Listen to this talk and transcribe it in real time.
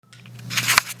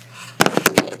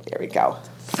There we go.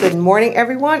 Good morning,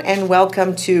 everyone, and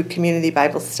welcome to Community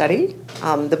Bible Study,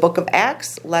 the book of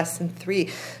Acts, lesson 3.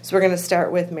 So we're going to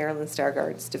start with Marilyn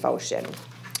Stargard's devotion.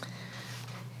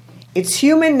 It's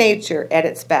human nature at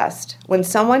its best. When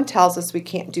someone tells us we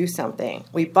can't do something,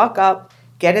 we buck up,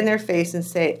 get in their face, and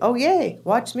say, "Oh, yay,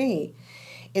 watch me."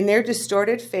 In their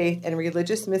distorted faith and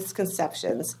religious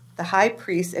misconceptions, the high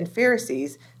priests and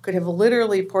Pharisees could have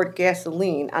literally poured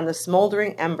gasoline on the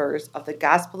smoldering embers of the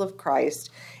gospel of Christ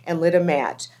and lit a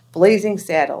match, blazing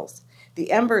saddles.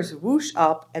 The embers whoosh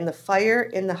up, and the fire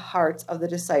in the hearts of the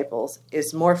disciples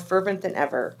is more fervent than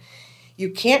ever. You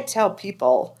can't tell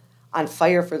people on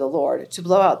fire for the Lord to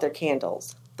blow out their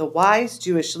candles. The wise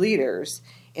Jewish leaders,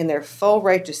 in their faux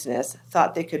righteousness,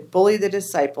 thought they could bully the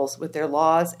disciples with their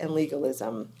laws and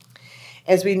legalism.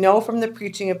 As we know from the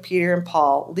preaching of Peter and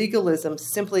Paul, legalism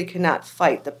simply cannot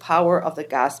fight the power of the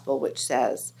gospel, which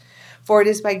says, "For it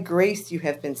is by grace you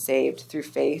have been saved through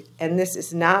faith, and this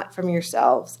is not from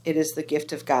yourselves, it is the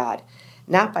gift of God,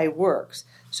 not by works,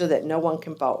 so that no one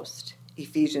can boast."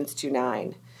 Ephesians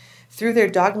 2:9. Through their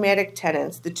dogmatic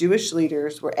tenets, the Jewish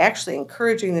leaders were actually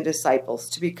encouraging the disciples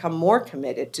to become more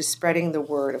committed to spreading the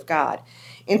word of God.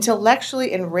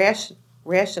 Intellectually and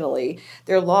rationally,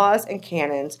 their laws and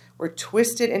canons were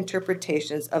twisted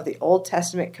interpretations of the Old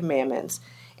Testament commandments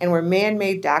and were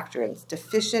man-made doctrines,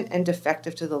 deficient and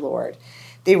defective to the Lord.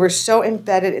 They were so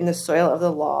embedded in the soil of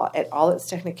the law at all its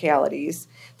technicalities,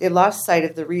 they lost sight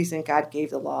of the reason God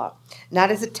gave the law, not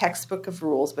as a textbook of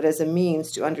rules, but as a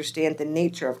means to understand the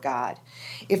nature of God.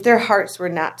 If their hearts were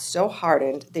not so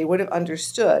hardened, they would have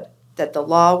understood that the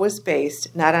law was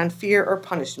based not on fear or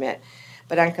punishment,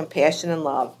 but on compassion and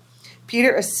love.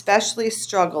 Peter especially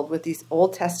struggled with these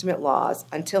Old Testament laws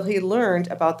until he learned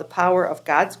about the power of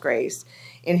God's grace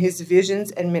in his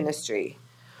visions and ministry.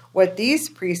 What these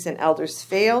priests and elders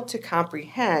failed to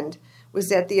comprehend was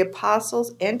that the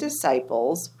apostles and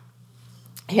disciples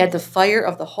had the fire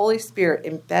of the Holy Spirit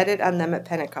embedded on them at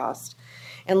Pentecost.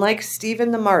 And like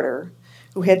Stephen the martyr,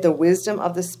 who had the wisdom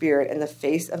of the Spirit in the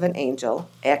face of an angel,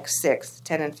 Acts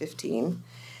 6:10 and 15,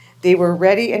 they were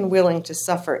ready and willing to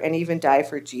suffer and even die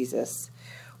for Jesus,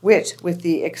 which, with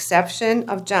the exception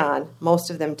of John, most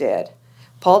of them did.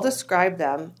 Paul described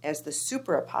them as the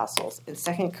super apostles in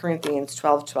 2 Corinthians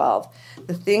 12:12.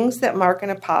 The things that mark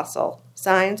an apostle,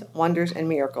 signs, wonders, and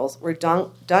miracles, were done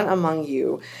among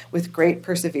you with great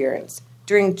perseverance.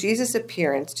 During Jesus'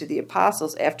 appearance to the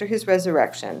apostles after his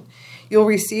resurrection, you'll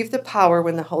receive the power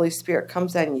when the Holy Spirit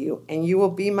comes on you, and you will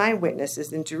be my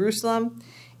witnesses in Jerusalem,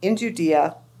 in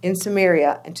Judea, in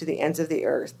Samaria, and to the ends of the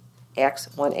earth. Acts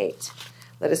 1:8.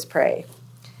 Let us pray.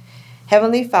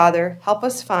 Heavenly Father, help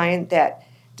us find that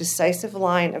decisive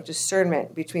line of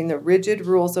discernment between the rigid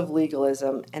rules of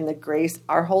legalism and the grace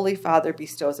our Holy Father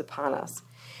bestows upon us.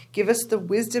 Give us the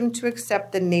wisdom to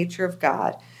accept the nature of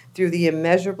God through the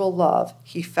immeasurable love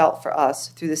he felt for us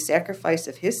through the sacrifice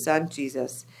of his Son,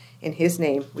 Jesus. In his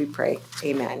name we pray.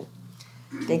 Amen.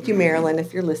 Thank you, Marilyn,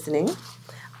 if you're listening.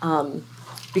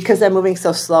 Because I'm moving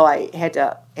so slow, I had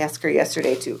to ask her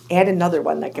yesterday to add another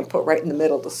one that I can put right in the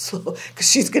middle to slow, because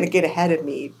she's going to get ahead of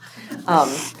me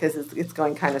because it's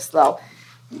going kind of slow.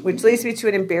 Which leads me to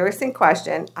an embarrassing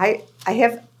question. I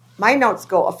have my notes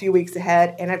go a few weeks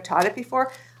ahead, and I've taught it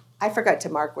before. I forgot to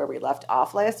mark where we left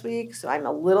off last week, so I'm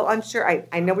a little unsure.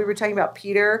 I know we were talking about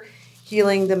Peter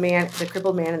healing the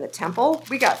crippled man in the temple.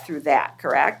 We got through that,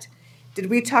 correct? Did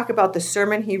we talk about the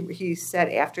sermon he said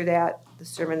after that? The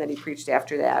sermon that he preached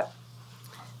after that,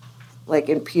 like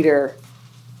in Peter,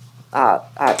 in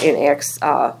Acts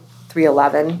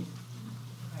 3:11.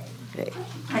 Okay.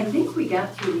 I think we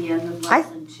got through the end of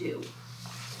lesson 2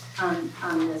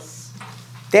 on this.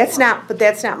 That's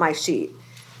not my sheet.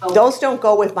 Oh. Those don't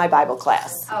go with my Bible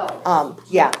class. Oh.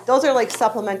 Yeah, those are like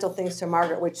supplemental things to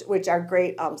Margaret, which are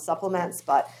great supplements.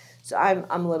 But so I'm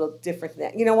a little different than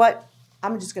that. You know what?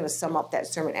 I'm just going to sum up that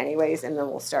sermon anyways, and then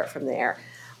we'll start from there.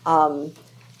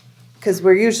 Because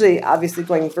we're usually obviously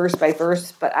going verse by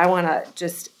verse, but I want to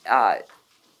just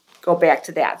go back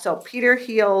to that. So Peter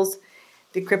heals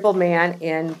the crippled man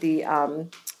in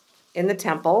the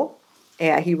temple.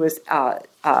 He was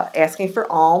asking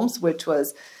for alms, which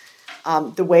was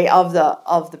the way of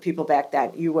the people back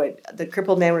then. The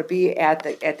crippled man would be at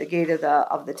the gate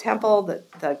of the temple,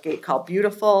 the gate called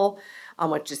Beautiful,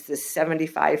 which is this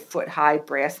 75-foot high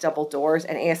brass double doors,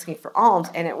 and asking for alms.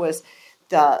 And it was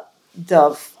the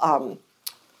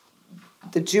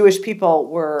Jewish people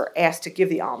were asked to give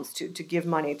the alms, to give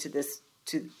money to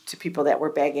people that were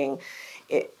begging.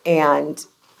 And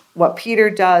what Peter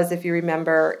does, if you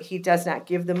remember, he does not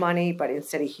give the money, but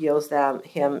instead he heals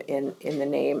him in the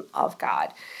name of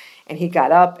God. And he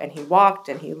got up and he walked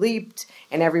and he leaped,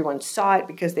 and everyone saw it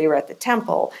because they were at the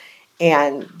temple.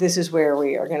 And this is where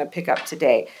we are going to pick up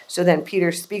today. So then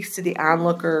Peter speaks to the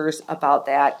onlookers about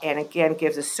that, and again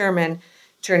gives a sermon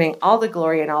turning all the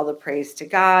glory and all the praise to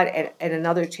God, and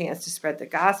another chance to spread the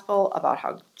gospel about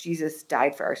how Jesus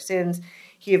died for our sins.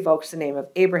 He evokes the name of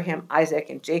Abraham, Isaac,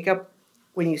 and Jacob.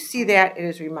 When you see that, it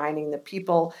is reminding the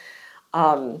people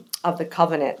of the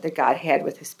covenant that God had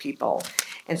with his people.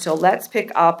 And so let's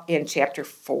pick up in chapter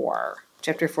 4,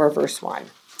 verse 1.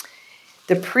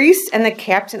 The priest and the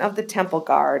captain of the temple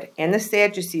guard and the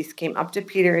Sadducees came up to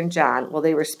Peter and John while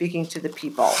they were speaking to the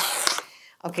people.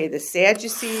 Okay, the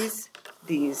Sadducees,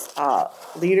 these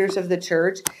leaders of the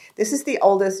church, this is the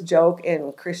oldest joke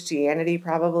in Christianity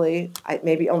probably.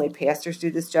 Maybe only pastors do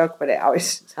this joke, but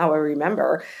it's how I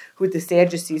remember who the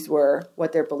Sadducees were,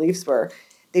 what their beliefs were.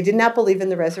 They did not believe in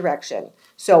the resurrection.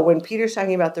 So when Peter's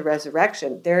talking about the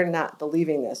resurrection, they're not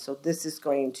believing this. So this is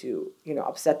going to,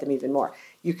 upset them even more.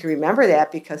 You can remember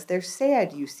that because they're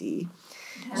sad, you see.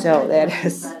 So that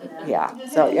is, yeah.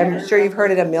 So I'm sure you've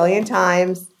heard it a million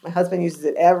times. My husband uses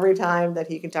it every time that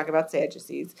he can talk about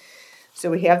Sadducees.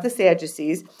 So we have the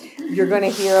Sadducees. You're going to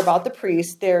hear about the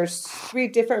priests. There's 3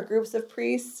 different groups of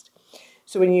priests.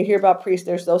 So when you hear about priests,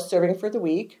 there's those serving for the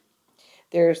week.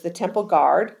 There's the temple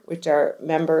guard, which are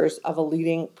members of a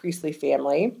leading priestly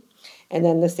family. And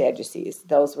then the Sadducees.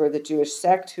 Those were the Jewish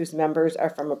sect whose members are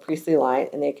from a priestly line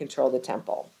and they control the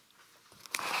temple.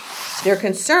 They're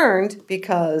concerned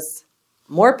because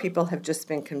more people have just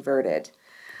been converted.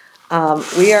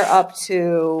 We are up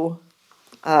to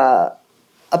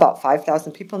about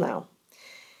 5,000 people now.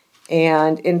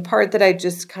 And in part that I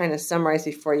just kind of summarized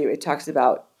before you, it talks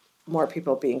about more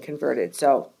people being converted.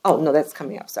 So, that's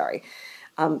coming up, sorry.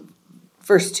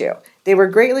 Verse 2, they were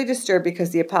greatly disturbed because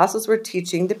the apostles were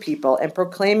teaching the people and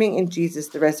proclaiming in Jesus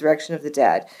the resurrection of the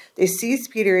dead. They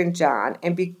seized Peter and John,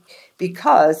 and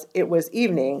because it was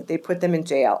evening, they put them in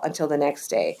jail until the next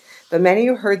day. But many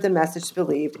who heard the message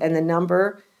believed, and the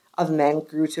number of men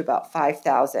grew to about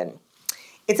 5,000.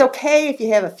 It's okay if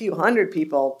you have a few hundred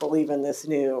people believe in this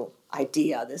new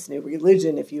idea, this new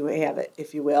religion, if you have it,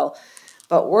 if you will.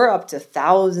 But we're up to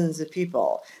thousands of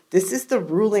people. This is the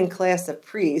ruling class of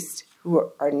priests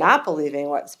who are not believing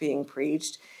what's being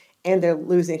preached, and they're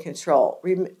losing control.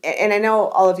 And I know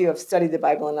all of you have studied the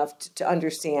Bible enough to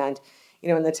understand,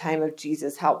 in the time of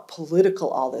Jesus, how political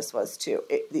all this was too.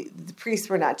 The priests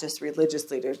were not just religious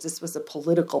leaders. This was a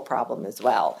political problem as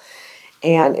well.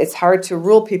 And it's hard to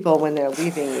rule people when they're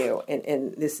leaving you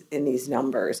in these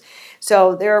numbers.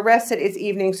 So they're arrested. It's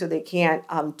evening, so they can't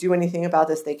do anything about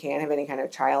this. They can't have any kind of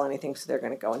trial, anything, so they're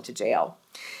going to go into jail.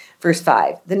 Verse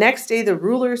 5, the next day the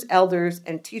rulers, elders,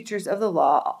 and teachers of the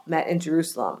law met in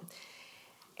Jerusalem.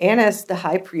 Annas, the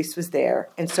high priest, was there,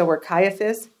 and so were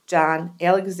Caiaphas, John,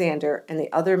 Alexander, and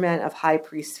the other men of high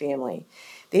priest's family.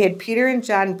 They had Peter and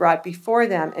John brought before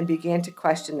them and began to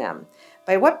question them.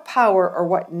 By what power or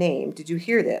what name did you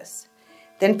hear this?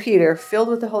 Then Peter, filled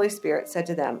with the Holy Spirit, said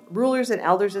to them, rulers and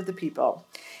elders of the people,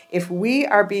 if we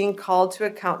are being called to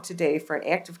account today for an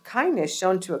act of kindness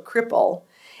shown to a cripple,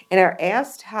 and are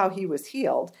asked how he was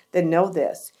healed, then know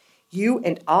this, you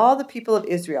and all the people of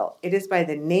Israel, it is by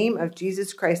the name of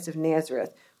Jesus Christ of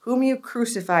Nazareth, whom you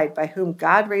crucified, by whom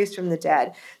God raised from the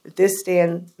dead, that this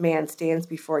man stands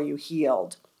before you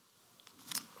healed.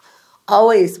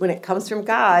 Always, when it comes from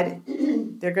God,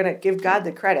 they're going to give God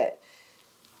the credit.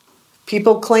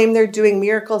 People claim they're doing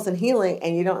miracles and healing,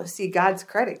 and you don't see God's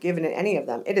credit given in any of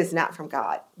them. It is not from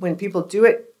God. When people do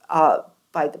it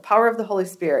by the power of the Holy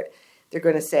Spirit, they're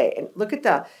going to say, and look at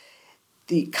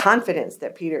the confidence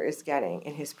that Peter is getting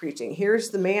in his preaching. Here's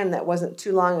the man that wasn't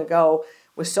too long ago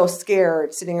was so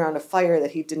scared sitting around a fire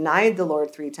that he denied the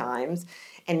Lord 3 times.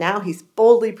 And now he's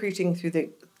boldly preaching through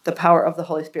the power of the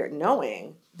Holy Spirit,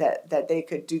 knowing that they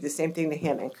could do the same thing to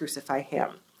him and crucify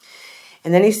him.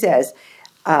 And then he says,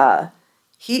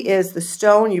 he is the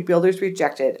stone you builders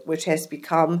rejected, which has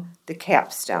become the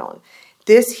capstone.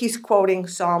 This, he's quoting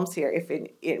Psalms here. If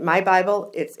in my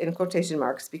Bible, it's in quotation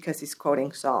marks because he's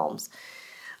quoting Psalms.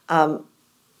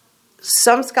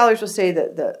 Some scholars will say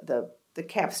that the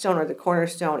capstone or the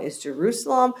cornerstone is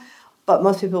Jerusalem, but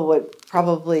most people would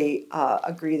probably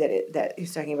agree that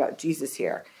he's talking about Jesus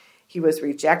here. He was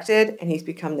rejected, and he's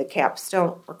become the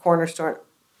capstone or cornerstone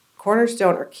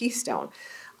or keystone.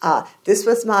 This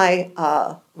was my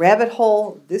rabbit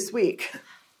hole this week.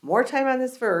 More time on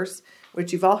this verse,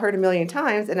 which you've all heard a million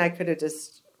times, and I could have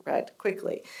just read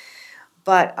quickly.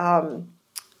 But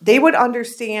they would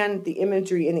understand the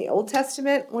imagery in the Old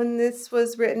Testament when this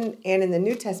was written, and in the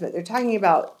New Testament, they're talking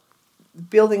about the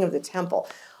building of the temple.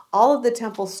 All of the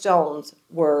temple stones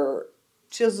were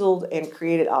chiseled and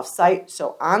created off-site.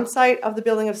 So on-site of the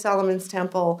building of Solomon's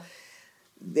temple,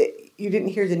 you didn't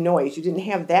hear the noise. You didn't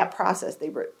have that process.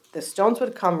 The stones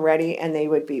would come ready and they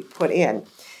would be put in.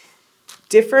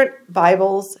 Different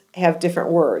Bibles have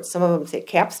different words. Some of them say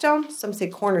capstone, some say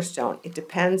cornerstone. It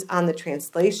depends on the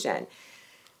translation.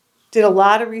 Did a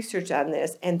lot of research on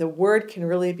this, and the word can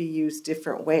really be used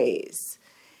different ways.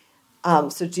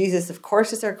 So Jesus, of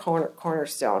course, is our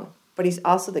cornerstone, but he's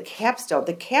also the capstone.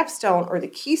 The capstone or the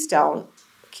keystone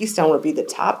would be the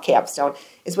top capstone,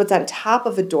 is what's on top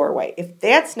of a doorway. If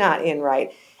that's not in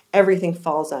right, everything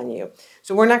falls on you.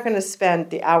 So we're not going to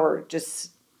spend the hour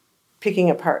just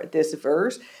picking apart this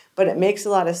verse, but it makes a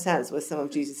lot of sense with some of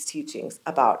Jesus' teachings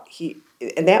about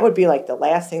and that would be like the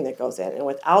last thing that goes in. And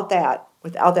without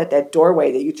that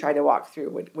doorway that you try to walk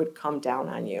through would come down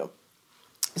on you.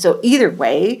 So either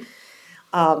way,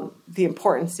 the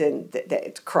importance in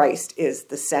that Christ is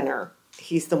the center.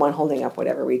 He's the one holding up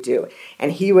whatever we do.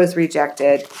 And he was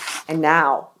rejected. And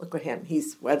now, look at him.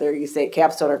 He's, whether you say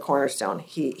capstone or cornerstone,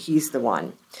 he's the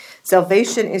one.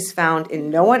 Salvation is found in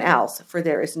no one else, for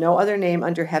there is no other name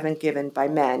under heaven given by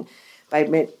men by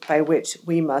which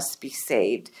we must be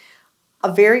saved.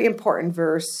 A very important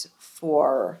verse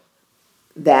for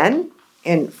then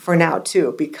and for now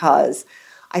too, because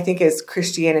I think as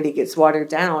Christianity gets watered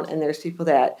down and there's people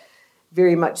that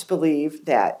very much believe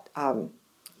that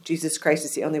Jesus Christ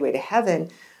is the only way to heaven,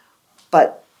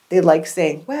 but they like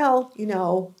saying, well,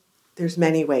 there's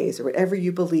many ways, or whatever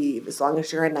you believe, as long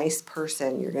as you're a nice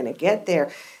person, you're going to get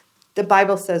there. The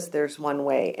Bible says there's one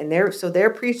way, and they're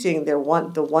preaching the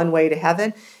one way to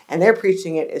heaven, and they're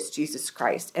preaching it as Jesus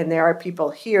Christ. And there are people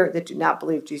here that do not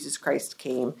believe Jesus Christ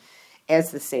came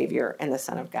as the Savior and the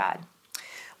Son of God.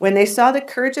 When they saw the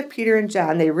courage of Peter and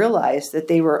John, they realized that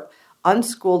they were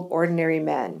unschooled, ordinary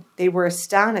men. They were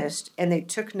astonished, and they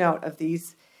took note of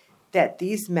that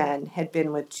these men had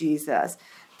been with Jesus.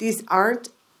 These aren't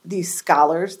these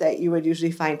scholars that you would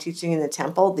usually find teaching in the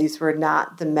temple. These were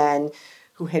not the men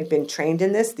who had been trained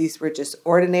in this. These were just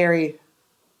ordinary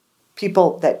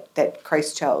people that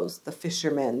Christ chose, the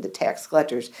fishermen, the tax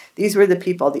collectors. These were the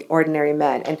people, the ordinary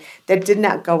men, and that did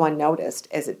not go unnoticed,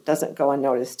 as it doesn't go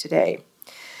unnoticed today.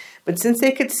 But since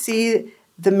they could see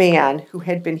the man who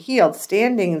had been healed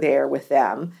standing there with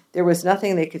them, there was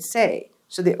nothing they could say.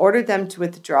 So they ordered them to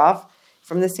withdraw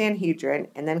from the Sanhedrin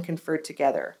and then conferred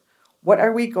together. What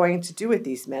are we going to do with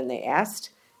these men, they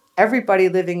asked. Everybody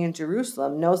living in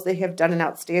Jerusalem knows they have done an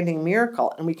outstanding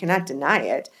miracle, and we cannot deny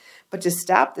it. But to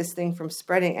stop this thing from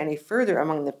spreading any further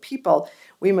among the people,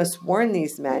 we must warn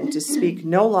these men to speak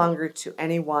no longer to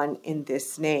anyone in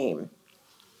this name.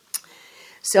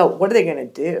 So what are they going to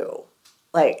do?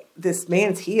 Like, this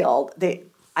man's healed.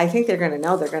 I think they're going to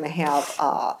know they're going to have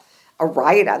a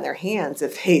riot on their hands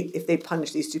if they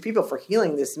punish these two people for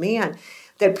healing this man.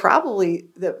 That probably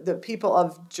the people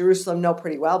of Jerusalem know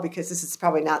pretty well, because this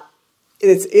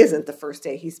isn't the first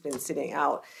day he's been sitting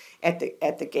out at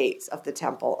the gates of the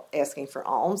temple asking for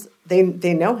alms.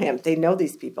 They know him. They know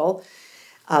these people,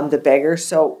 the beggars.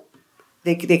 So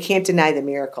they can't deny the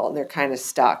miracle, and they're kind of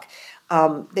stuck.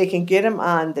 They can get him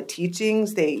on the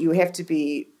teachings. You have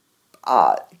to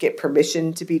get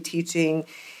permission to be teaching.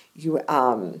 It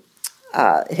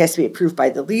has to be approved by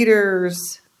the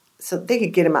leaders. So they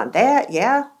could get him on that,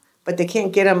 yeah, but they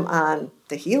can't get him on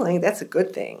the healing. That's a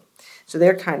good thing. So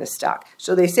they're kind of stuck.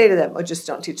 So they say to them, just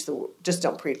don't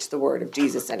preach the word of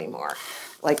Jesus anymore.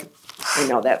 Like,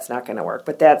 that's not going to work.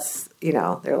 But that's,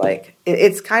 they're like,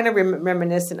 it's kind of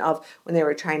reminiscent of when they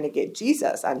were trying to get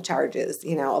Jesus on charges,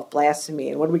 of blasphemy.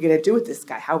 And what are we going to do with this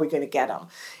guy? How are we going to get him?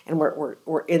 And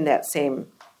we're in that same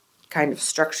kind of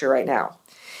structure right now.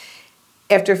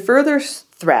 After further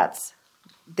threats,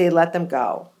 they let them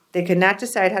go. They could not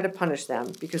decide how to punish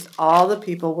them, because all the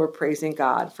people were praising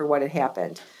God for what had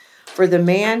happened. For the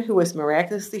man who was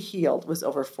miraculously healed was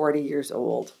over 40 years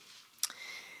old.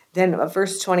 Then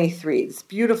verse 23, this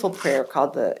beautiful prayer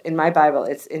called in my Bible,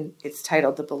 it's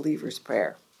titled the Believer's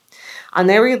Prayer. On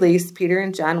their release, Peter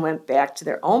and John went back to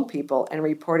their own people and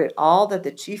reported all that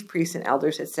the chief priests and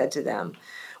elders had said to them.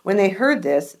 When they heard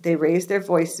this, they raised their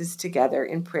voices together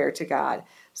in prayer to God.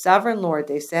 Sovereign Lord,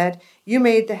 they said, you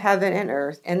made the heaven and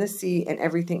earth and the sea and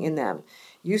everything in them.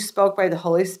 You spoke by the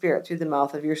Holy Spirit through the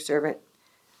mouth of your servant,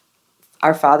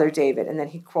 our father David. And then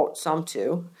he quotes Psalm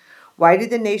 2. Why do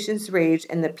the nations rage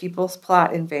and the peoples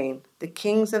plot in vain? The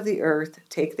kings of the earth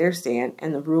take their stand,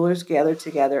 and the rulers gather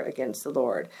together against the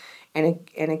Lord and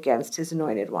against his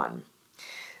anointed one.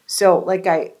 So like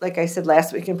I said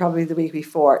last week and probably the week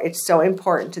before, it's so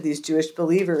important to these Jewish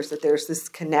believers that there's this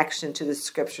connection to the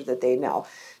scripture that they know,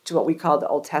 to what we call the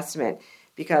Old Testament,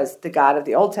 because the God of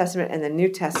the Old Testament and the New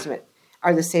Testament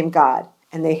are the same God,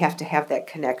 and they have to have that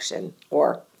connection,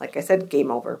 or, like I said,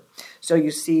 game over. So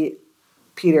you see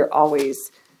Peter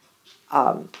always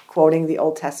quoting the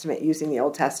Old Testament, using the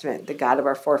Old Testament, the God of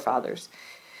our forefathers,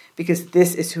 because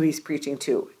this is who he's preaching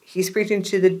to. He's preaching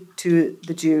to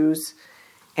the Jews,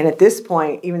 and at this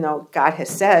point, even though God has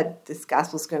said this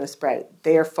gospel is going to spread,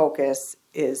 their focus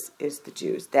is the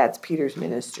Jews. That's Peter's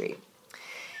ministry.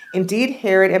 Indeed,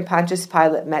 Herod and Pontius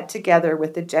Pilate met together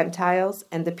with the Gentiles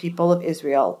and the people of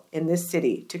Israel in this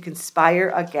city to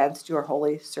conspire against your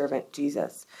holy servant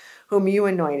Jesus, whom you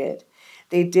anointed.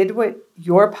 They did what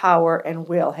your power and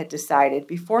will had decided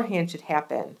beforehand should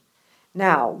happen.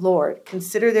 Now, Lord,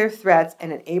 consider their threats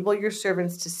and enable your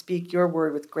servants to speak your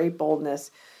word with great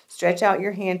boldness. Stretch out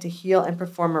your hand to heal and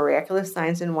perform miraculous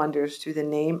signs and wonders through the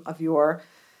name of your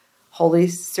holy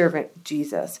servant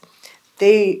Jesus.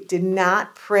 They did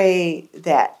not pray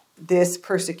that this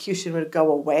persecution would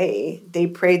go away. They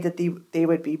prayed that they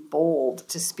would be bold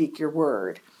to speak your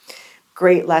word.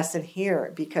 Great lesson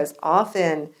here, because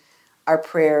often our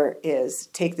prayer is,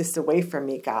 take this away from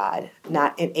me, God,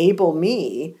 not enable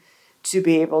me to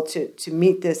be able to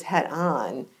meet this head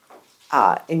on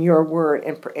in your word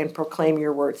and proclaim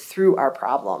your word through our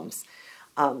problems.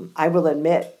 I will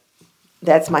admit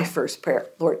that's my first prayer.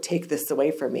 Lord, take this away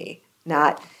from me,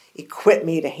 not equip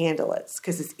me to handle it,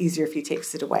 because it's easier if he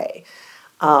takes it away.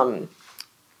 They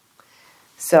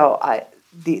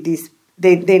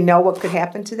know what could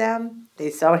happen to them. They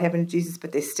saw what happened to Jesus,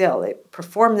 but they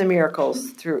perform the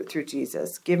miracles through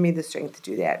Jesus. Give me the strength to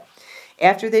do that.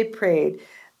 After they prayed,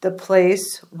 the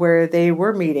place where they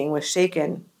were meeting was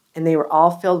shaken, and they were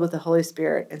all filled with the Holy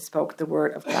Spirit and spoke the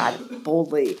word of God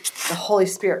boldly. The Holy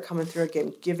Spirit coming through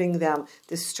again, giving them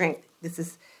this strength.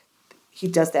 He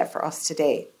does that for us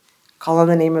today. Call on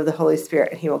the name of the Holy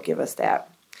Spirit, and he will give us that.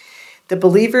 The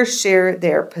believers share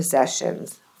their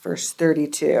possessions. Verse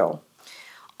 32.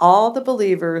 All the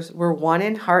believers were one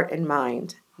in heart and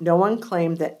mind. No one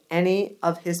claimed that any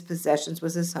of his possessions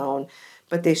was his own,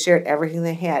 but they shared everything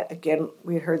they had. Again,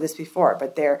 we had heard this before,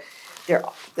 but they're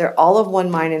all of one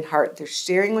mind and heart. They're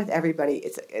sharing with everybody.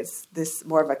 It's this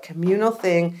more of a communal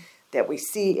thing that we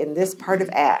see in this part of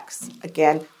Acts.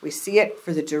 Again, we see it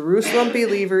for the Jerusalem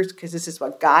believers because this is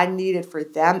what God needed for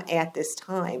them at this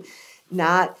time,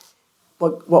 not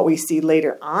what we see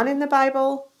later on in the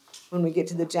Bible when we get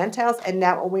to the Gentiles, and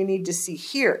not what we need to see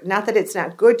here. Not that it's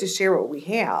not good to share what we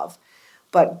have,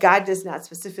 but God does not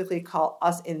specifically call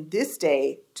us in this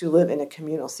day to live in a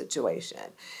communal situation.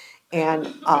 And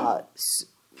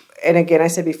again, I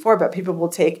said before, but people will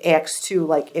take Acts 2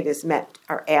 like it is meant,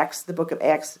 or Acts, the book of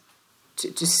Acts,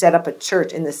 to set up a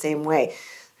church in the same way.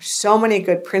 There's so many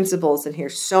good principles in here,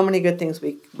 so many good things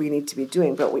we need to be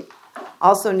doing, but we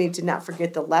also need to not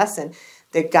forget the lesson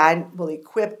that God will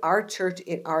equip our church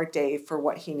in our day for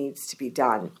what he needs to be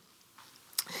done.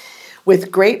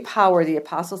 With great power, the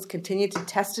apostles continued to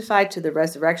testify to the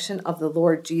resurrection of the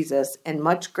Lord Jesus, and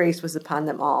much grace was upon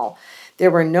them all. There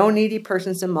were no needy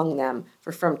persons among them,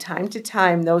 for from time to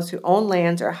time those who owned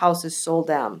lands or houses sold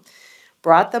them,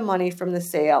 brought the money from the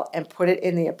sale, and put it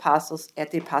at the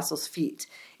apostles' feet,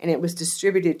 and it was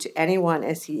distributed to anyone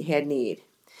as he had need.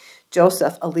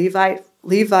 Joseph, a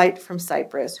Levite from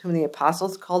Cyprus, whom the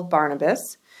apostles called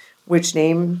Barnabas, which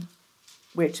means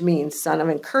son of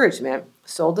encouragement,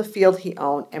 sold the field he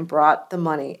owned and brought the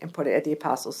money and put it at the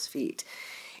apostles' feet.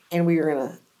 And we are going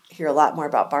to hear a lot more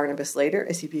about Barnabas later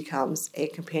as he becomes a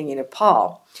companion of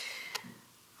Paul.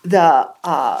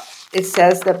 It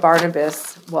says that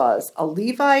Barnabas was a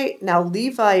Levite. Now,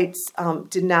 Levites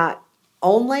did not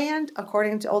own land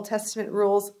according to Old Testament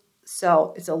rules,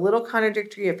 so it's a little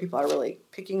contradictory if people are really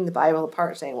picking the Bible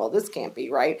apart saying, well, this can't be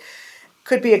right.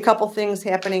 Could be a couple things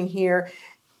happening here.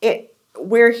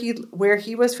 Where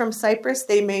he was from Cyprus,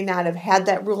 they may not have had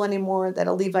that rule anymore that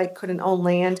a Levite couldn't own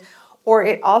land, or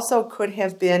it also could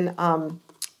have been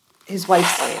his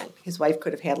wife's land. His wife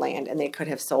could have had land, and they could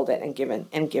have sold it and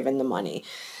given the money.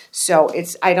 So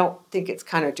I don't think it's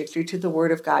contradictory to the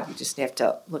Word of God. You just have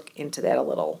to look into that a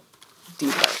little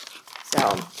deeper.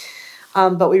 So,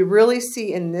 but we really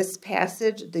see in this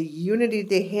passage the unity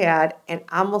they had, and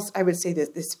almost I would say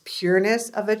that this pureness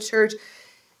of a church.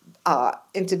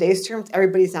 In today's terms,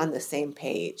 everybody's on the same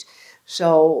page.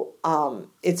 So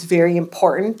it's very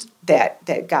important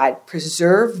that God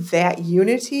preserve that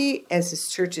unity as his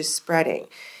church is spreading,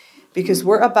 because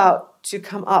we're about to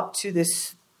come up to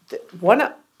this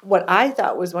what I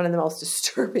thought was one of the most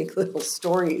disturbing little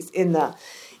stories in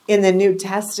in the New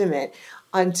Testament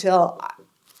until,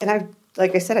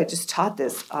 like I said, I just taught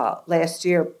this last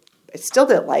year. I still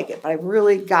didn't like it, but I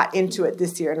really got into it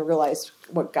this year and realized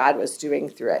what God was doing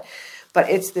through it. But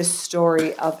it's this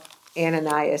story of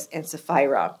Ananias and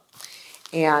Sapphira.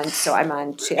 And so I'm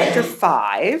on chapter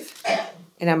 5,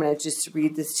 and I'm going to just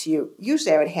read this to you.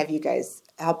 Usually I would have you guys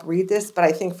help read this, but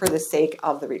I think for the sake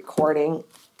of the recording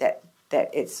that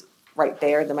it's right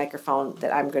there, the microphone,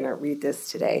 that I'm going to read this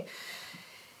today.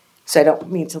 So I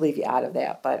don't mean to leave you out of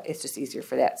that, but it's just easier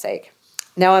for that sake.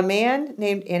 Now a man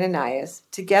named Ananias,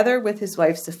 together with his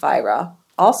wife Sapphira,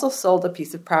 also sold a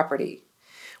piece of property.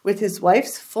 With his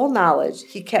wife's full knowledge,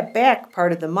 he kept back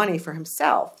part of the money for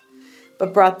himself,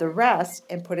 but brought the rest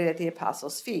and put it at the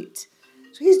apostles' feet.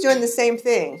 So he's doing the same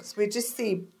thing. So we just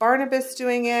see Barnabas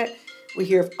doing it. We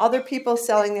hear of other people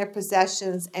selling their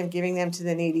possessions and giving them to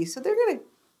the needy. So they're going to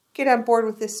get on board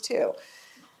with this too.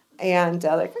 And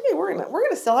okay, we're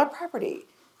gonna sell our property.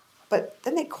 But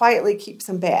then they quietly keep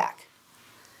some back.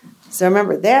 So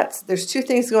remember, there's two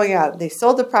things going on. They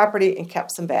sold the property and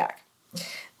kept some back.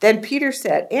 Then Peter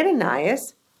said,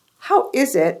 Ananias, how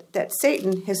is it that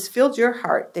Satan has filled your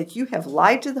heart that you have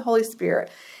lied to the Holy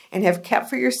Spirit and have kept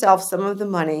for yourself some of the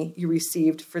money you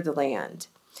received for the land?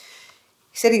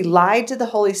 He said he lied to the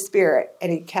Holy Spirit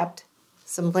and he kept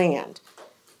some land.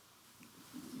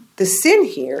 The sin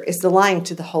here is the lying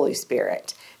to the Holy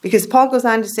Spirit, because Paul goes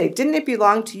on to say, didn't it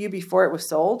belong to you before it was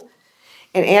sold?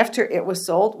 And after it was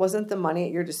sold, wasn't the money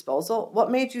at your disposal?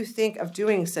 What made you think of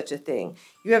doing such a thing?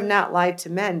 You have not lied to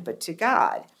men, but to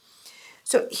God.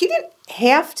 So he didn't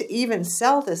have to even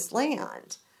sell this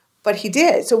land, but he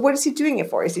did. So what is he doing it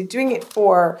for? Is he doing it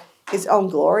for his own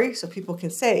glory so people can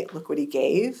say, look what he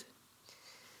gave?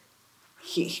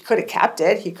 He could have kept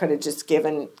it. He could have just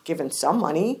given some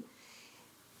money.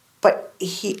 But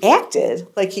he acted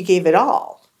like he gave it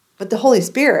all. But the Holy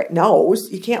Spirit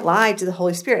knows you can't lie to the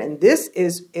Holy Spirit. And this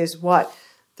is what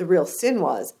the real sin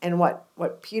was and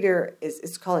what Peter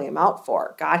is calling him out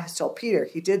for. God has told Peter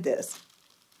he did this.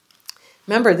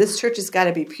 Remember, this church has got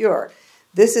to be pure.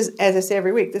 This is, as I say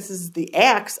every week, this is the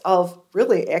acts of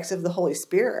the Holy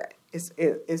Spirit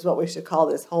is what we should call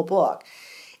this whole book.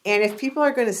 And if people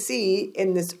are going to see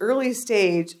in this early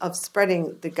stage of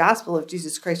spreading the gospel of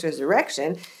Jesus Christ's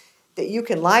resurrection that you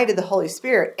can lie to the Holy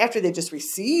Spirit after they just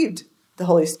received the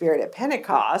Holy Spirit at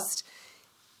Pentecost,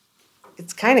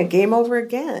 it's kind of game over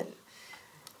again.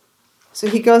 So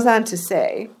he goes on to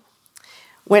say,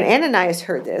 when Ananias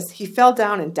heard this, he fell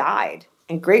down and died,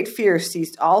 and great fear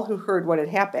seized all who heard what had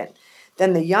happened.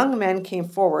 Then the young men came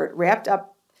forward, wrapped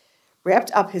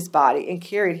up his body, and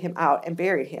carried him out and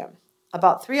buried him.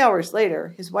 About 3 hours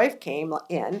later, his wife came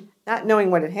in, not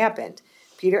knowing what had happened.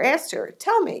 Peter asked her,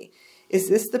 tell me, is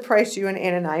this the price you and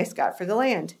Ananias got for the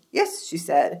land? Yes, she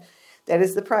said, that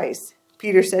is the price.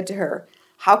 Peter said to her,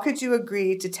 how could you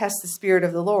agree to test the Spirit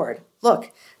of the Lord?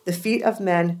 Look, the feet of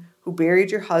men who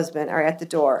buried your husband are at the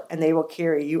door, and they will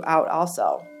carry you out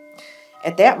also.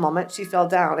 At that moment, she fell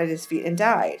down at his feet and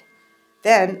died.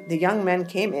 Then the young men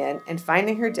came in, and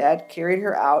finding her dead, carried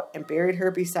her out and buried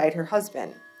her beside her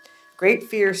husband. Great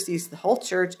fear seized the whole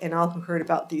church and all who heard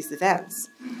about these events.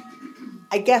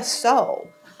 I guess so.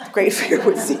 Great fear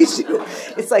would seize you.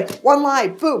 It's like one lie,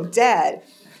 boom, dead.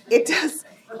 It does,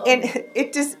 and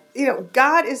it just,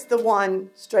 God is the one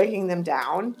striking them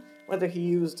down, whether he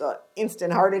used an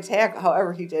instant heart attack,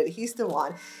 however he did, he's the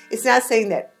one. It's not saying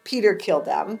that Peter killed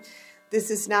them. This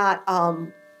is not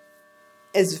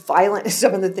as violent as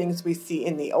some of the things we see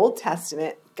in the Old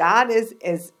Testament. God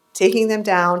is taking them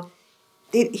down.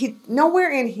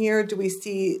 Nowhere in here do we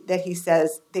see that he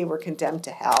says they were condemned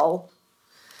to hell.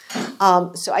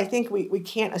 So I think we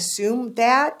can't assume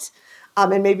that.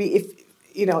 And maybe if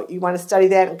you want to study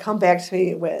that and come back to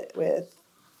me with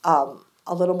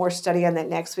a little more study on that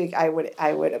next week, I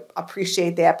would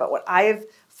appreciate that. But what I have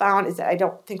found is that I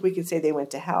don't think we can say they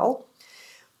went to hell.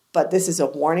 But this is a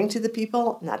warning to the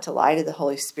people not to lie to the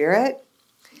Holy Spirit.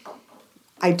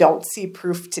 I don't see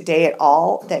proof today at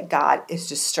all that God is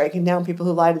just striking down people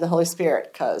who lie to the Holy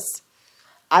Spirit, because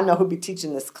I don't know who'd be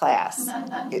teaching this class.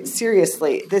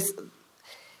 Seriously,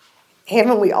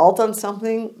 haven't we all done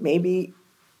something maybe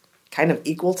kind of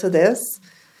equal to this?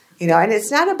 And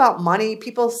it's not about money.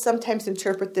 People sometimes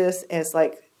interpret this as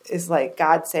like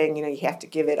God saying, you have to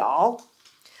give it all.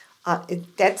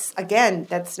 That's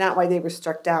not why they were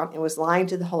struck down. It was lying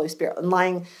to the Holy Spirit and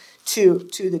lying to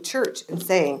the church and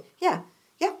saying, yeah,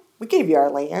 we gave you our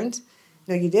land.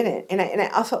 No, you didn't. And I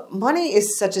also, money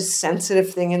is such a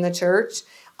sensitive thing in the church,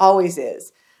 always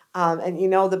is. And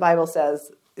the Bible says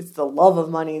it's the love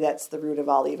of money that's the root of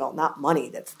all evil, not money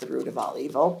that's the root of all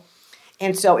evil.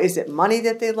 And so is it money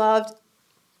that they loved?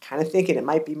 Kind of thinking it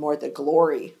might be more the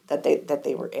glory that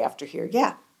they were after here.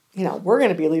 Yeah, we're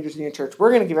going to be leaders in your church. We're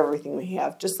going to give everything we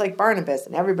have, just like Barnabas,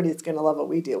 and everybody's going to love what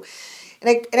we do.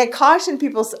 And I caution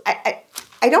people,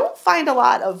 I don't find a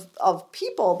lot of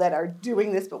people that are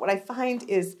doing this, but what I find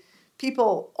is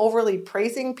people overly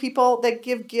praising people that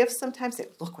give gifts sometimes. Say,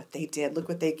 look what they did, look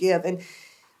what they give. And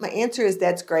my answer is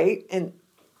that's great, and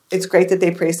it's great that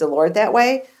they praise the Lord that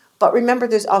way. But remember,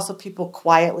 there's also people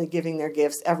quietly giving their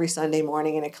gifts every Sunday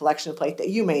morning in a collection plate that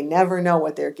you may never know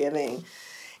what they're giving.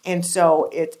 And so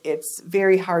it's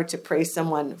very hard to praise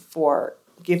someone for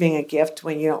giving a gift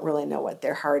when you don't really know what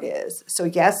their heart is. So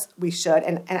yes, we should.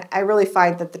 And I really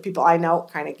find that the people I know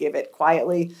kind of give it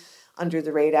quietly under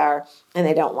the radar, and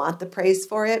they don't want the praise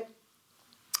for it.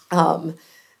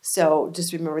 So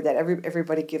just remember that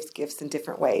everybody gives gifts in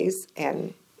different ways,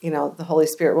 and the Holy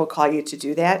Spirit will call you to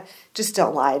do that. Just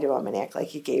don't lie to him and act like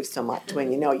he gave so much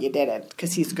when you know you didn't,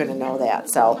 because he's going to know that.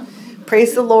 So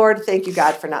praise the Lord. Thank you,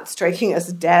 God, for not striking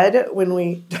us dead when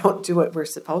we don't do what we're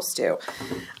supposed to.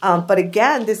 But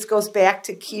again, this goes back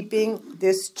to keeping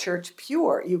this church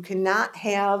pure. You cannot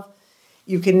have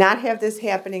this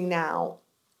happening now.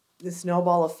 The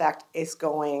snowball effect is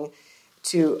going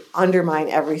to undermine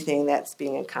everything that's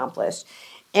being accomplished.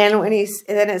 And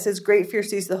then it says, great fear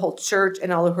sees the whole church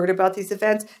and all who heard about these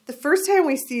events. The first time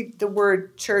we see the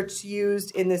word church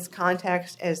used in this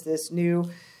context as this New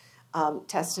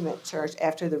Testament church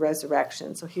after the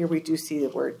resurrection. So here we do see the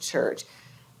word church.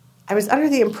 I was under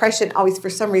the impression always for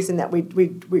some reason that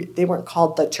they weren't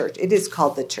called the church. It is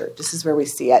called the church. This is where we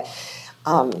see it,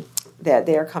 that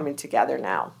they are coming together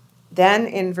now. Then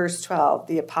in verse 12,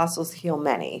 the apostles heal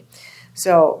many.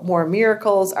 So more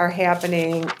miracles are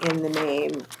happening in the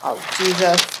name of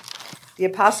Jesus. The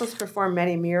apostles performed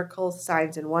many miracles,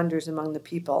 signs, and wonders among the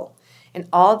people. And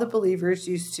all the believers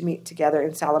used to meet together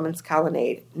in Solomon's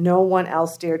colonnade. No one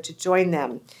else dared to join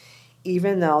them,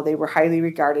 even though they were highly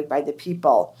regarded by the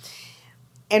people.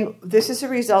 And this is a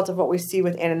result of what we see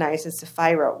with Ananias and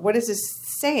Sapphira. What is this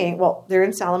saying? Well, they're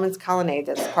in Solomon's colonnade.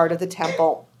 That's part of the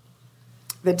temple.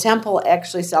 The temple,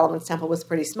 actually, Solomon's temple was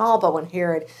pretty small, but when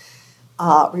Herod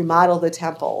remodeled the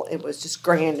temple, it was just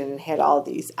grand and it had all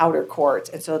these outer courts.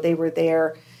 And so they were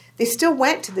there. They still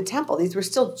went to the temple. These were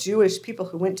still Jewish people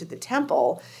who went to the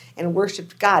temple and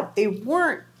worshiped God. They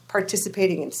weren't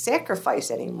participating in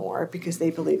sacrifice anymore because they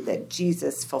believed that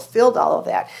Jesus fulfilled all of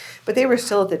that. But they were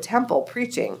still at the temple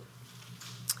preaching.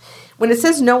 When it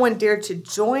says no one dared to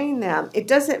join them, it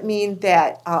doesn't mean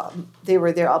that they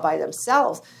were there all by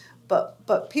themselves.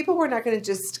 But people were not going to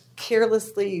just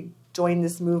carelessly join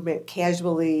this movement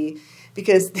casually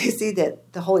because they see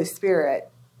that the Holy Spirit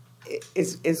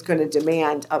is going to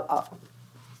demand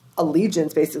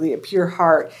allegiance, basically a pure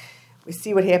heart. We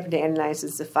see what happened to Ananias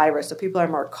and Sapphira, so people are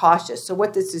more cautious. So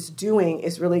what this is doing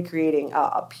is really creating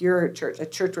a pure church, a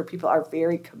church where people are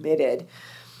very committed.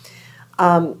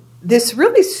 This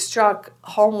really struck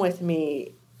home with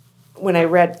me when I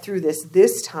read through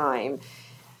this time,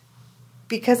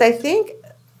 because I think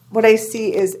what I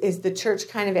see is the church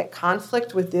kind of at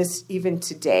conflict with this even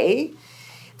today.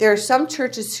 There are some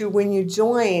churches who, when you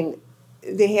join,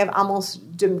 they have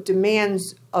almost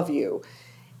demands of you.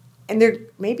 And they're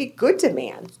maybe good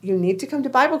demands. You need to come to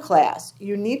Bible class.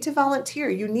 You need to volunteer.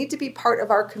 You need to be part of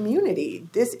our community.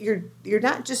 You're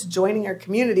not just joining our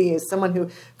community as someone who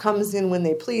comes in when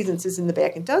they please and sits in the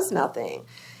back and does nothing.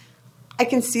 I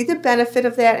can see the benefit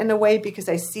of that in a way because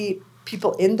I see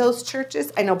people in those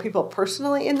churches. I know people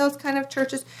personally in those kind of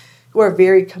churches who are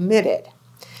very committed.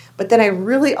 But then I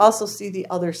really also see the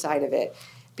other side of it,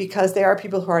 because there are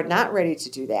people who are not ready to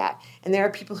do that. And there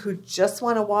are people who just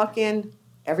want to walk in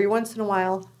every once in a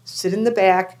while, sit in the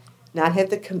back, not have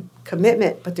the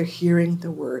commitment, but they're hearing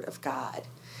the word of God.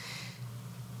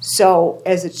 So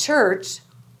as a church,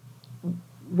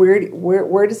 where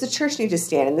does the church need to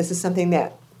stand? And this is something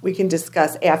that we can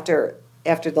discuss after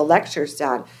the lecture's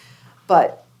done.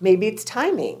 But maybe it's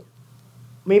timing.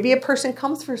 Maybe a person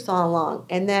comes for so long,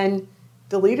 and then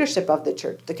the leadership of the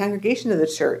church, the congregation of the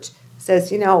church says,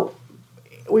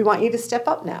 we want you to step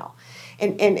up now.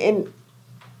 And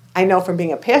I know from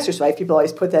being a pastor's wife, people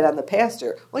always put that on the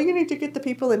pastor. Well, you need to get the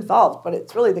people involved, but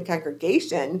it's really the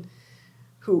congregation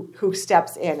who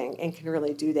steps in and can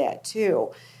really do that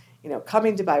too.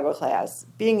 Coming to Bible class,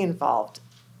 being involved,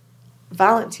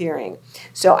 volunteering.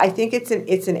 So I think it's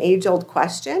an age-old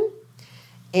question.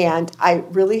 And I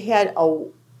really had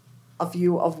a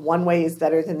view of one way is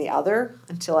better than the other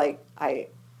until I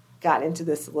got into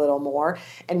this a little more.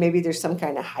 And maybe there's some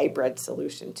kind of hybrid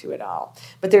solution to it all.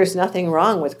 But there's nothing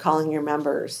wrong with calling your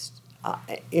members,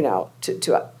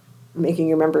 to making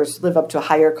your members live up to a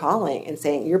higher calling and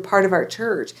saying, you're part of our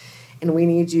church and we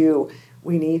need you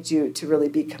to really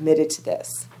be committed to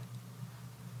this.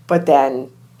 But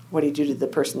then what do you do to the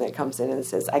person that comes in and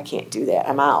says, I can't do that,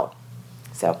 I'm out?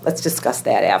 So let's discuss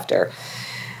that after.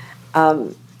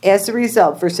 As a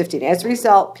result, verse 15, as a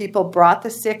result, people brought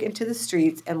the sick into the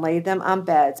streets and laid them on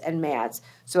beds and mats,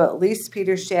 so at least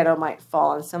Peter's shadow might fall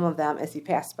on some of them as he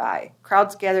passed by.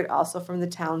 Crowds gathered also from the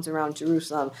towns around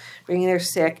Jerusalem, bringing their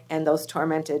sick and those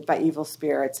tormented by evil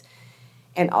spirits,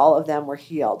 and all of them were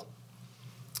healed.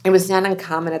 It was not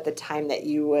uncommon at the time that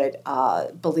you would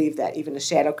believe that even a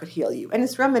shadow could heal you. And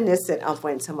it's reminiscent of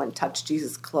when someone touched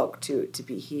Jesus' cloak to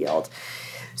be healed.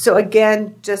 So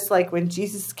again, just like when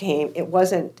Jesus came, it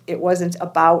wasn't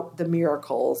about the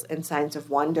miracles and signs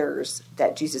of wonders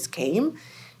that Jesus came,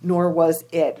 nor was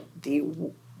it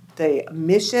the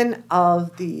mission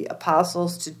of the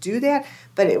apostles to do that,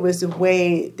 but it was a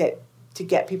way that to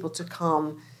get people to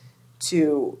come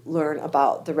to learn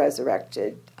about the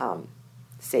resurrected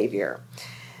Savior.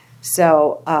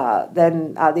 So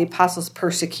then the apostles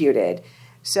persecuted.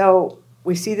 So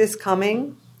we see this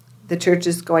coming. The church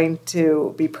is going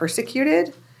to be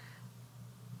persecuted.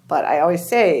 But I always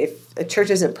say, if a church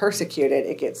isn't persecuted,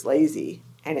 it gets lazy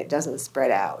and it doesn't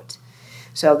spread out.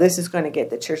 So this is going to get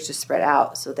the church to spread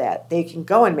out so that they can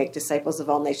go and make disciples of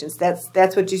all nations. That's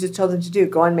what Jesus told them to do,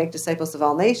 go and make disciples of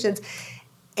all nations.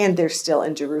 And they're still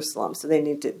in Jerusalem, so they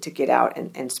need to get out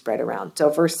and spread around. So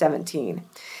verse 17,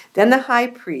 then the high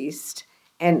priest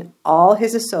and all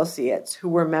his associates, who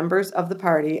were members of the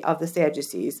party of the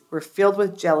Sadducees, were filled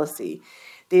with jealousy.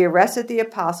 They arrested the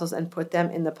apostles and put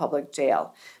them in the public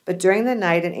jail. But during the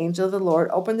night, an angel of the Lord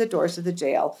opened the doors of the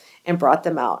jail and brought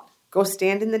them out. Go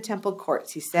stand in the temple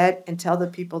courts, he said, and tell the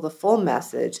people the full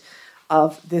message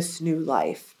of this new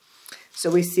life.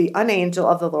 So we see an angel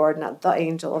of the Lord, not the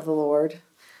angel of the Lord.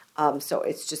 So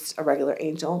it's just a regular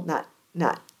angel,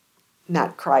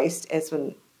 not Christ, as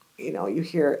when you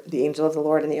hear the angel of the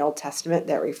Lord in the Old Testament,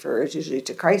 that refers usually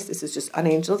to Christ. This is just an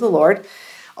angel of the Lord,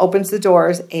 opens the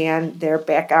doors, and they're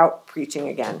back out preaching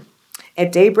again.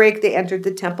 At daybreak, they entered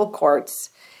the temple courts,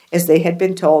 as they had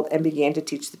been told, and began to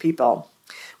teach the people.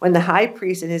 When the high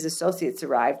priest and his associates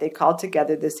arrived, they called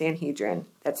together the Sanhedrin,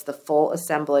 that's the full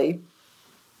assembly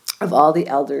of all the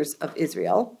elders of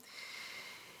Israel,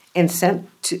 and sent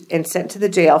to the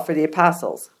jail for the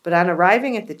apostles. But on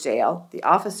arriving at the jail, the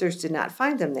officers did not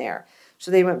find them there, so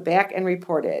they went back and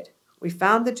reported, we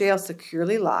found the jail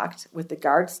securely locked, with the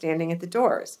guards standing at the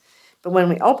doors. But when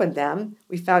we opened them,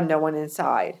 we found no one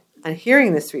inside. On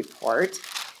hearing this report,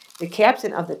 the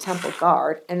captain of the temple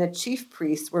guard and the chief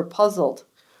priests were puzzled,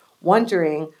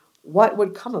 wondering what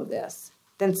would come of this.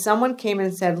 Then someone came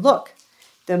and said, look,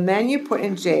 the men you put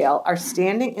in jail are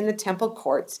standing in the temple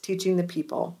courts teaching the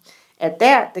people. At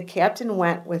that, the captain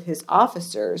went with his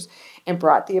officers and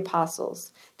brought the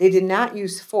apostles. They did not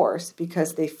use force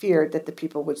because they feared that the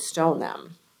people would stone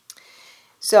them.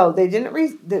 So they're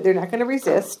not going to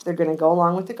resist. They're going to go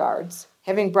along with the guards.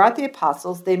 Having brought the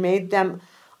apostles, they made them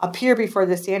appear before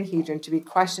the Sanhedrin to be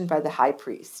questioned by the high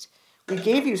priest. We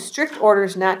gave you strict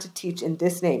orders not to teach in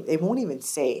this name. They won't even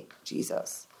say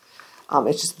Jesus.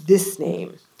 It's just this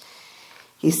name.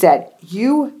 He said,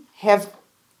 you have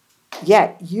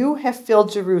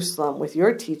filled Jerusalem with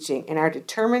your teaching and are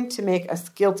determined to make us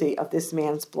guilty of this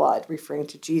man's blood, referring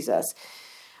to Jesus.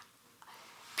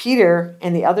 Peter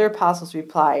and the other apostles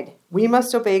replied, we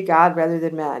must obey God rather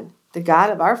than men. The God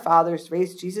of our fathers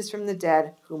raised Jesus from the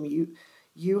dead, whom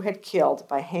you had killed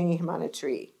by hanging him on a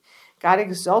tree. God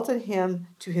exalted him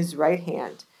to his right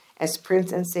hand as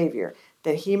Prince and Savior,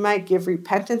 that he might give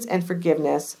repentance and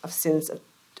forgiveness of sins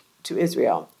to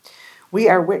Israel. We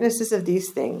are witnesses of these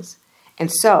things,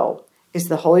 and so is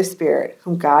the Holy Spirit,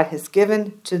 whom God has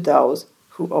given to those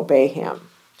who obey him.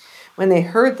 When they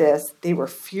heard this, they were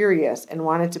furious and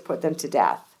wanted to put them to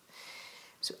death.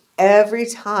 So every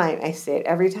time, I say it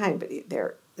every time, but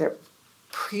they're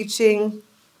preaching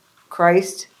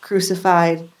Christ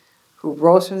crucified, who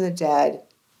rose from the dead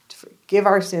to forgive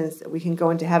our sins, that we can go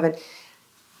into heaven.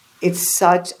 It's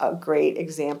such a great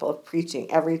example of preaching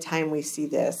every time we see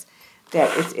this,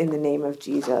 that it's in the name of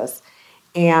Jesus.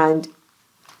 And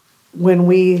when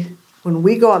we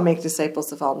go and make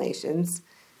disciples of all nations,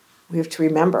 we have to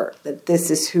remember that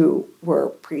this is who we're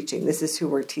preaching. This is who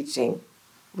we're teaching.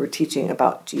 We're teaching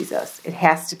about Jesus. It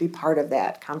has to be part of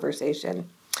that conversation.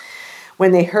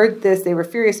 When they heard this, they were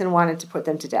furious and wanted to put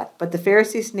them to death. But the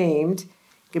Pharisees named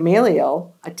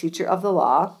Gamaliel, a teacher of the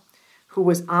law, who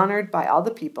was honored by all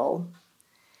the people,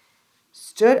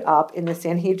 stood up in the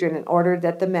Sanhedrin and ordered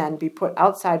that the men be put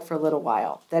outside for a little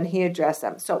while. Then he addressed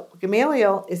them. So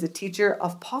Gamaliel is a teacher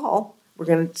of Paul. We're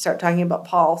going to start talking about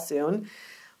Paul soon.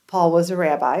 Paul was a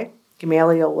rabbi.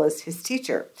 Gamaliel was his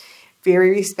teacher.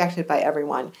 Very respected by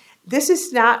everyone. This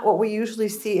is not what we usually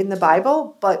see in the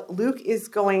Bible, but Luke is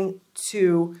going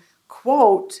to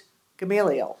quote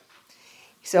Gamaliel.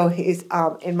 So he's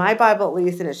in my Bible at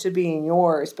least, and it should be in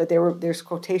yours, but there's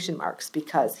quotation marks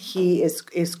because he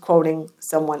is quoting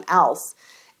someone else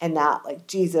and not like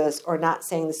Jesus, or not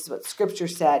saying this is what Scripture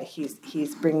said.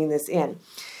 He's bringing this in.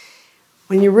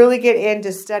 When you really get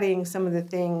into studying some of the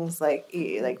things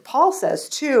like Paul says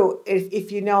too,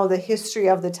 if you know the history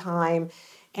of the time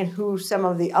and who some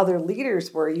of the other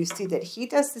leaders were, you see that he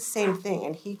does the same thing,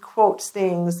 and he quotes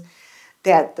things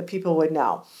that the people would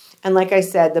know. And like I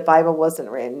said, the Bible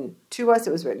wasn't written to us,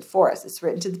 it was written for us. It's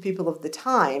written to the people of the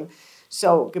time.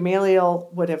 So Gamaliel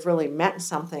would have really meant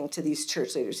something to these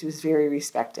church leaders. He was very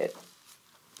respected.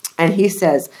 And he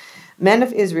says, "Men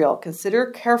of Israel, consider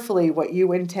carefully what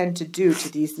you intend to do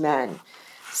to these men.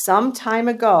 Some time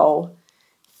ago,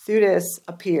 Theudas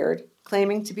appeared,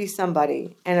 claiming to be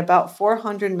somebody, and about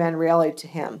 400 men rallied to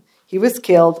him. He was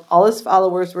killed, all his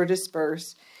followers were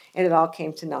dispersed, and it all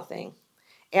came to nothing.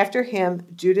 After him,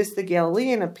 Judas the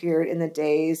Galilean appeared in the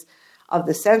days of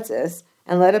the census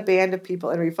and led a band of people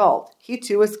in revolt. He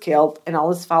too was killed, and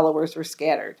all his followers were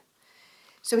scattered."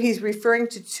 So he's referring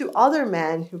to two other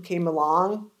men who came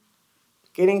along,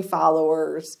 getting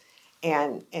followers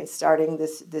and starting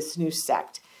this new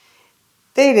sect.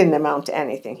 They didn't amount to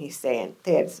anything, he's saying.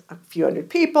 They had a few hundred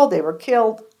people, they were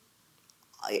killed.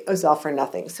 It was all for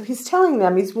nothing. So he's telling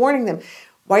them, he's warning them,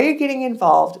 why are you getting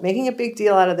involved, making a big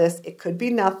deal out of this? It could be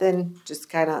nothing. Just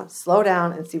kind of slow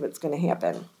down and see what's going to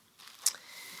happen.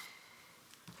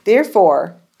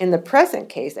 "Therefore, in the present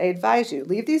case, I advise you,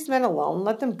 leave these men alone,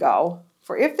 let them go.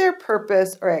 For if their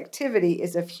purpose or activity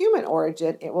is of human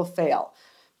origin, it will fail.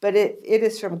 But if it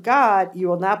is from God, you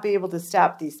will not be able to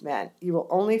stop these men. You will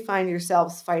only find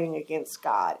yourselves fighting against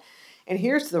God." And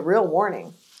here's the real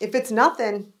warning. If it's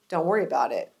nothing, don't worry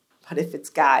about it. But if it's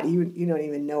God, you don't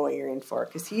even know what you're in for,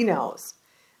 because he knows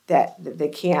that they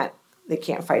can't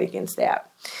fight against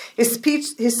that. His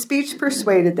speech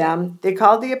persuaded them. They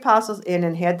called the apostles in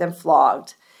and had them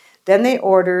flogged. Then they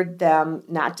ordered them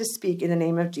not to speak in the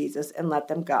name of Jesus and let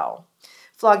them go.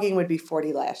 Flogging would be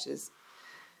 40 lashes.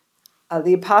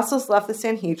 The apostles left the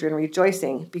Sanhedrin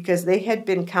rejoicing because they had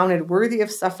been counted worthy of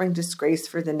suffering disgrace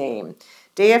for the name.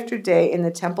 Day after day in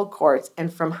the temple courts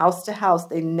and from house to house,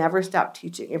 they never stopped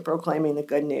teaching and proclaiming the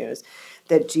good news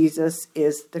that Jesus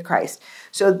is the Christ.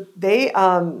 So they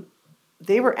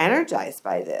were energized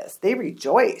by this. They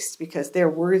rejoiced because they're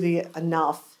worthy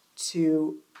enough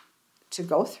to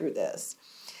go through this.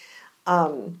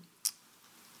 I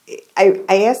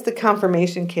asked the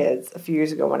confirmation kids a few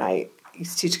years ago when I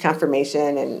used to teach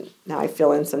confirmation, and now I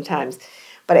fill in sometimes.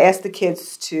 But I asked the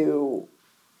kids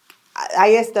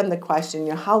I asked them the question,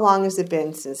 how long has it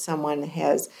been since someone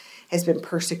has been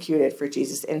persecuted for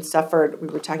Jesus and suffered, we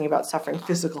were talking about suffering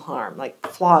physical harm, like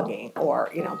flogging or,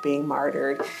 being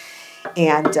martyred.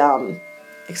 And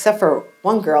except for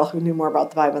one girl who knew more about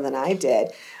the Bible than I did,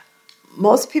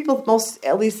 most people,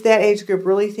 at least that age group,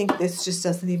 really think this just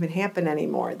doesn't even happen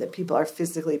anymore, that people are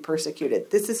physically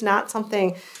persecuted. This is not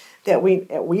something that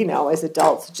we know as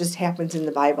adults. It just happens in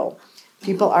the Bible.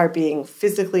 People are being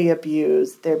physically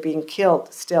abused. They're being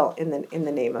killed still in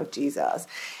the name of Jesus.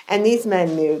 And these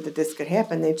men knew that this could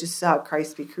happen. They just saw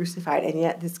Christ be crucified, and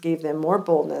yet this gave them more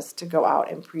boldness to go out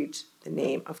and preach the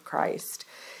name of Christ.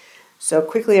 So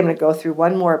quickly, I'm going to go through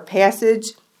one more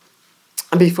passage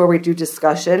before we do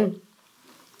discussion.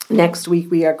 Next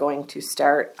week, we are going to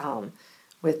start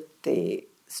with the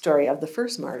story of the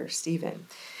first martyr, Stephen.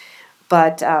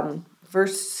 But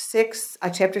chapter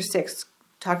 6,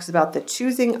 talks about the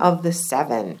choosing of the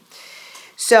 7.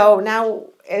 So now,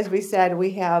 as we said,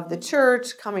 we have the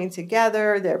church coming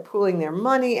together. They're pooling their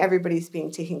money. Everybody's being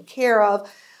taken care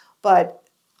of. But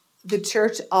the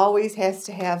church always has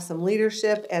to have some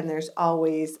leadership, and there's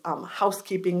always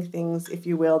housekeeping things, if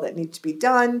you will, that need to be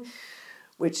done,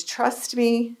 which, trust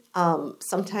me,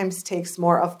 sometimes takes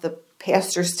more of the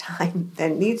pastor's time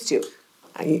than needs to.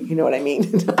 You know what I mean?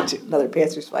 Another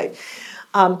pastor's fight.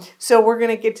 So we're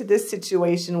going to get to this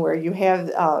situation where you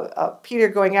have Peter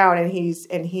going out, and he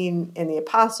and the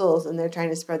apostles, and they're trying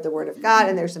to spread the word of God,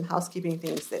 and there's some housekeeping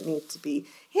things that need to be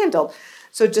handled.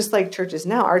 So just like churches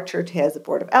now, our church has a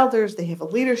board of elders, they have a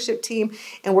leadership team,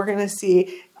 and we're going to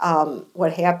see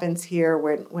what happens here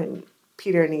when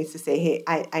Peter needs to say, hey,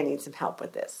 I need some help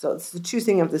with this. So it's the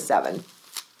choosing of the 7.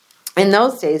 In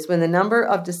those days, when the number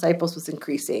of disciples was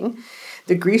increasing,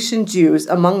 the Grecian Jews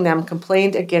among them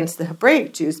complained against the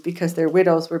Hebraic Jews because their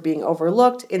widows were being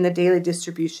overlooked in the daily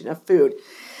distribution of food.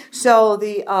 So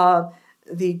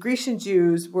the Grecian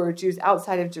Jews were Jews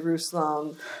outside of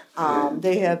Jerusalem.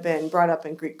 They have been brought up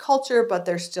in Greek culture, but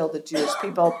they're still the Jewish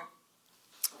people.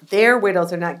 Their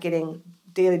widows are not getting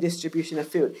daily distribution of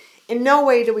food. In no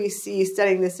way do we see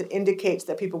studying this that indicates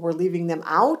that people were leaving them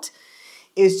out.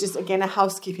 Is just, again, a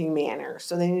housekeeping manner.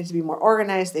 So they needed to be more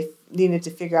organized. They needed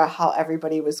to figure out how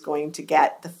everybody was going to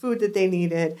get the food that they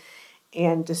needed,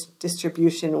 and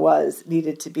distribution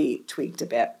needed to be tweaked a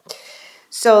bit.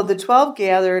 So the 12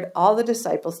 gathered all the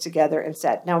disciples together and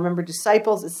said, now remember,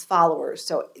 disciples is followers.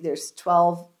 So there's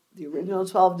 12, the original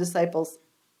 12 disciples.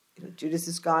 Judas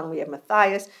is gone. We have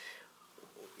Matthias.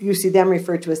 You see them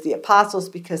referred to as the apostles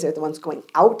because they're the ones going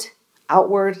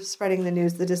outward, spreading the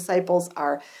news. The disciples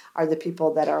are the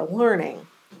people that are learning.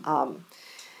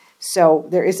 So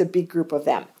there is a big group of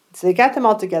them. So they got them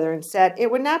all together and said,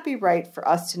 it would not be right for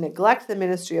us to neglect the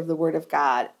ministry of the word of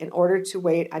God in order to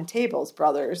wait on tables,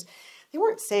 brothers. They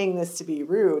weren't saying this to be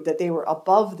rude, that they were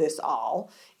above this all,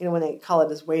 when they call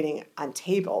it as waiting on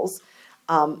tables.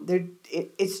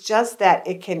 It's just that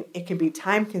it can be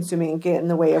time consuming and get in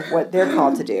the way of what they're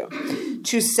called to do.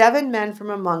 Choose 7 men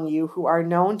from among you who are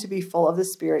known to be full of the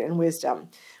Spirit and wisdom.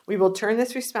 We will turn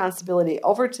this responsibility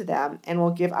over to them and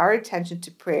will give our attention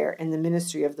to prayer and the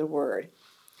ministry of the word.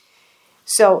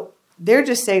 So they're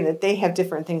just saying that they have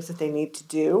different things that they need to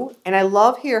do. And I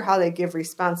love here how they give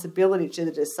responsibility to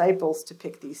the disciples to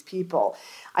pick these people.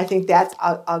 I think that's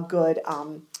a good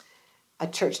a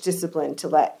church discipline to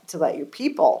let your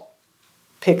people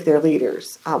pick their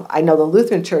leaders. I know the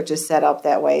Lutheran Church is set up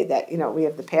that way, that we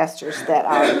have the pastors that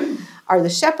are the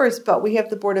shepherds, but we have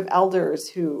the board of elders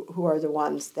who are the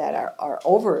ones that are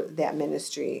over that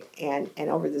ministry and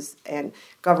over this and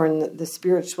govern the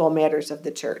spiritual matters of the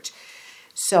church.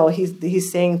 So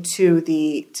he's saying to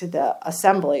the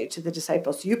assembly, to the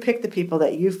disciples, you pick the people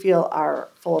that you feel are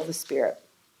full of the Spirit.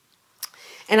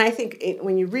 And I think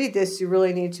when you read this, you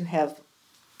really need to have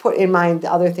put in mind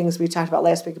the other things we talked about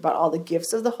last week about all the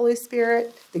gifts of the Holy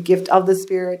Spirit, the gift of the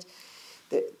Spirit,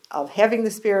 of having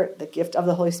the Spirit, the gift of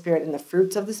the Holy Spirit, and the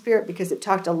fruits of the Spirit, because it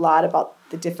talked a lot about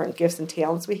the different gifts and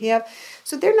talents we have.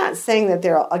 So they're not saying that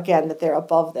they're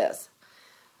above this.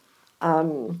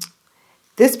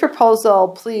 This proposal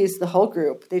pleased the whole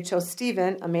group. They chose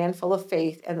Stephen, a man full of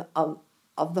faith and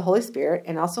of the Holy Spirit,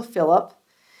 and also Philip.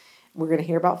 We're going to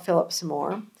hear about Philip some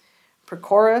more.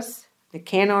 Prochorus,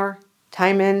 Nicanor,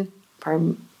 Timon,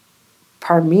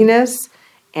 Parmenas,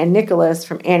 and Nicholas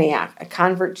from Antioch, a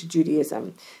convert to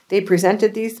Judaism. They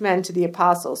presented these men to the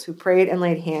apostles, who prayed and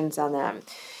laid hands on them.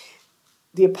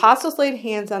 The apostles laid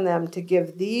hands on them to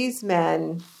give these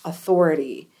men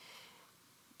authority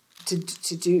to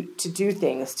do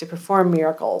things, to perform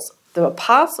miracles. The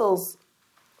apostles,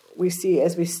 we see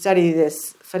as we study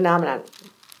this phenomenon,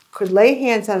 could lay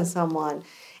hands on someone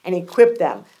and equip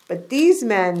them. But these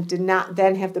men did not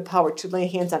then have the power to lay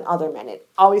hands on other men. It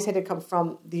always had to come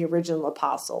from the original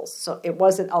apostles. So it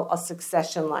wasn't a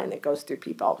succession line that goes through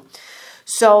people.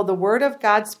 So the word of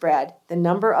God spread. The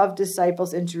number of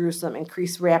disciples in Jerusalem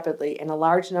increased rapidly, and a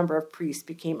large number of priests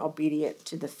became obedient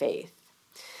to the faith.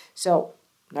 So,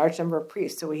 large number of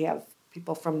priests. So we have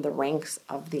people from the ranks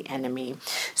of the enemy.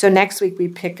 So next week we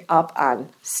pick up on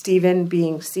Stephen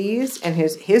being seized and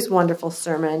his wonderful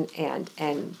sermon,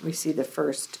 and we see the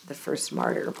first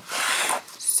martyr.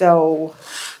 So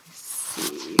let's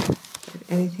see,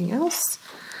 anything else?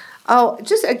 Oh,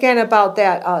 just again about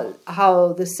that,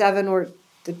 how the 7 were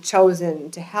the chosen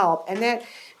to help, and that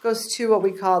goes to what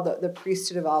we call the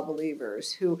priesthood of all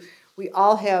believers, who we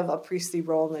all have a priestly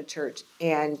role in the church,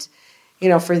 and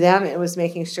for them, it was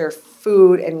making sure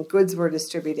food and goods were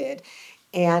distributed.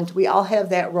 And we all have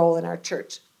that role in our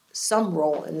church, some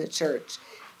role in the church,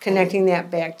 connecting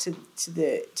that back to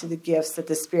the gifts that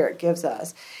the Spirit gives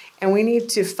us. And we need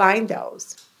to find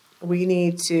those. We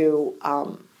need to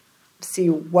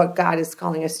see what God is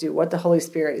calling us to do, what the Holy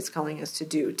Spirit is calling us to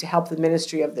do to help the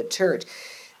ministry of the church,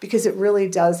 because it really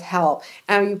does help.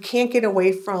 And you can't get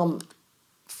away from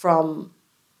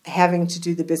having to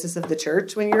do the business of the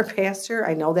church when you're a pastor.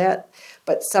 I know that,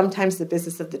 but sometimes the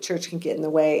business of the church can get in the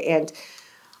way, and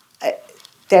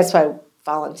that's why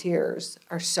volunteers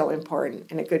are so important,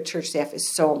 and a good church staff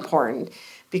is so important,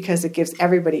 because it gives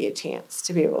everybody a chance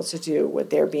to be able to do what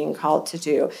they're being called to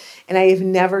do. And I have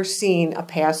never seen a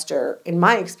pastor, in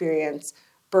my experience,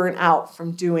 burn out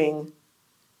from doing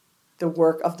the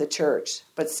work of the church,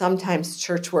 but sometimes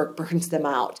church work burns them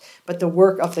out. But the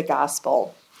work of the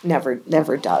gospel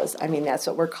never does. I mean, that's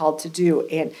what we're called to do,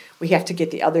 and we have to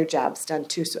get the other jobs done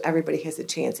too, so everybody has a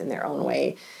chance in their own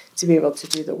way to be able to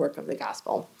do the work of the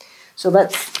gospel. So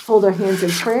let's fold our hands in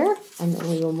prayer, and then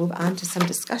we will move on to some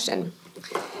discussion.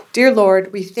 Dear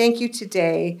Lord, we thank you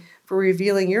today for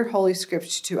revealing your Holy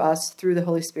Scripture to us through the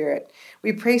Holy Spirit.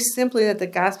 We pray simply that the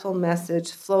gospel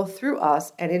message flow through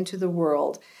us and into the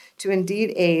world to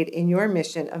indeed aid in your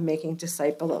mission of making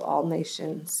disciples of all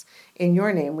nations. In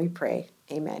your name we pray.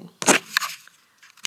 Amen.